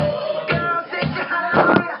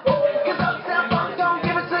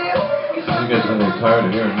tired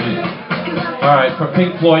of hearing me. All right, from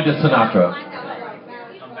Pink Floyd to Sinatra.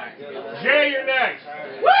 Jay, you're next.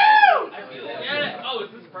 Woo! Oh,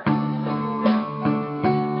 is this first?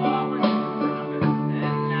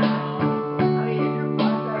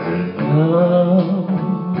 And now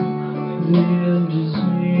the end is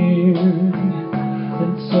near,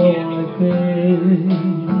 and so I pay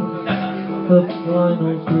the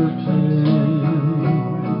final curtain.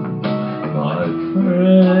 My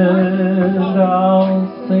friend, I'll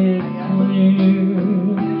say it clear,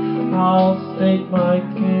 I'll state my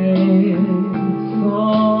case,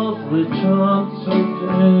 of which I'm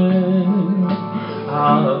certain.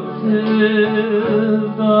 I've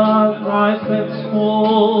lived a life that's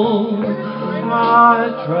full, I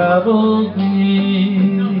traveled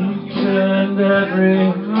each and every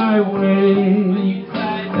highway,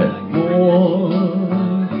 and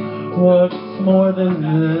what's more than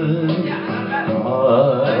this, I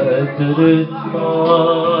did it my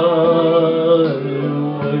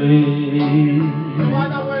way.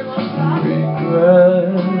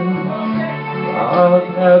 Regrets, I've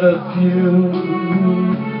had a few,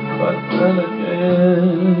 but then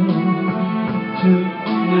again, too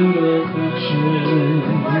few to mention.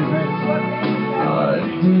 I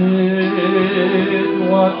did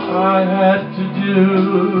what I had to do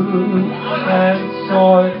and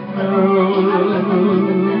saw it through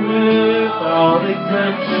without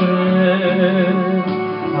exemption.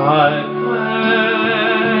 I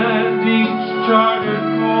planned each charted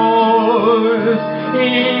course,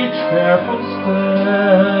 each careful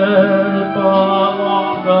step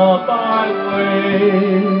along the byway,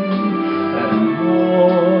 and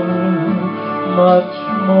much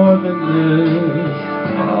more than this,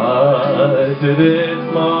 I did it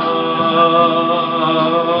my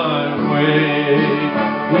way.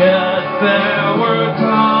 Yes, there were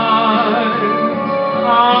times,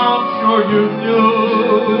 I'm sure you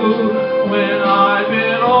knew, when I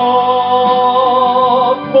bit off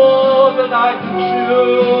more than I could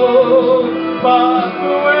chew, but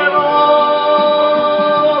through it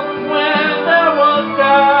all, when there was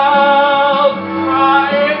doubt, I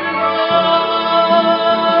ate it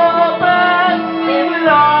up and spit it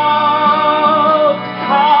out.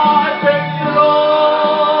 I picked it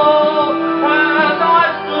up and I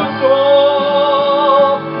stood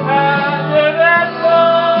tall and did it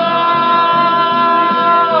my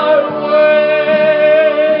way.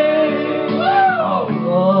 I've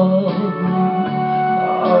loved,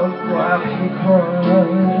 I've laughed and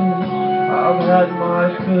cried, I've had my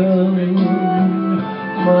fill,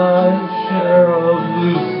 my share of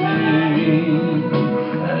Lucy,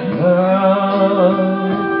 and now,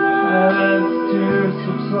 as tears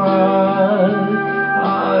subside,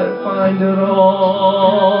 I find it all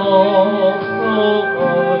so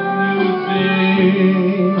amusing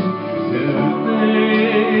to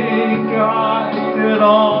think I did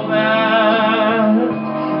all that,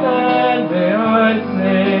 and may I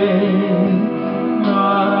say,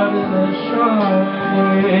 not in a shy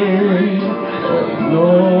way. Oh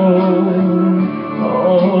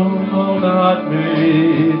no, not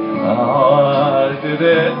me. I did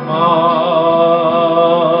it my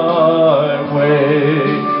way.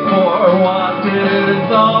 For what is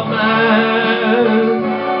a man?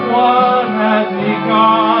 What has he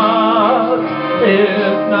got?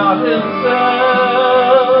 If not himself,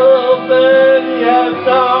 then he has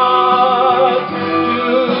not to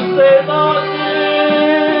say the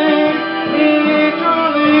thing he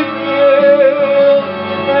truly feels,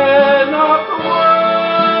 and not the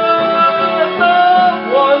words of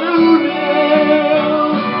one who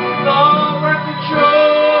kneels. The record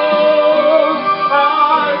shows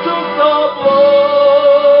I took the blows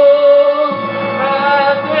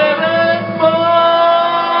and did it my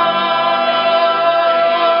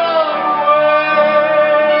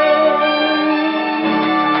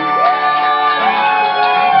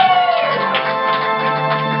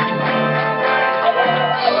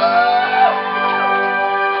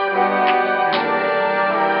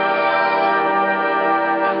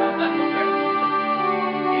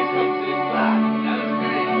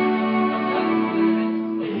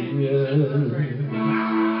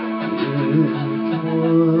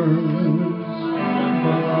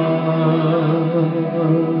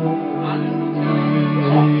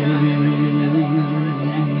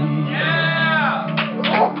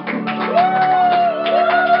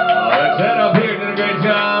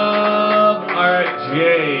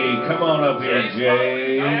Come on up here,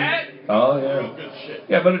 Jay. Oh, yeah.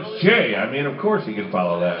 Yeah, but it's Jay. I mean, of course he can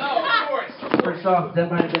follow that. Oh, of course. First off, that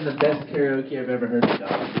might have been the best karaoke I've ever heard, dog.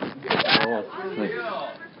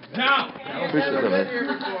 Now, Appreciate it, man.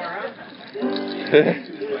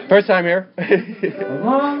 First time here.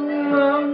 Long, long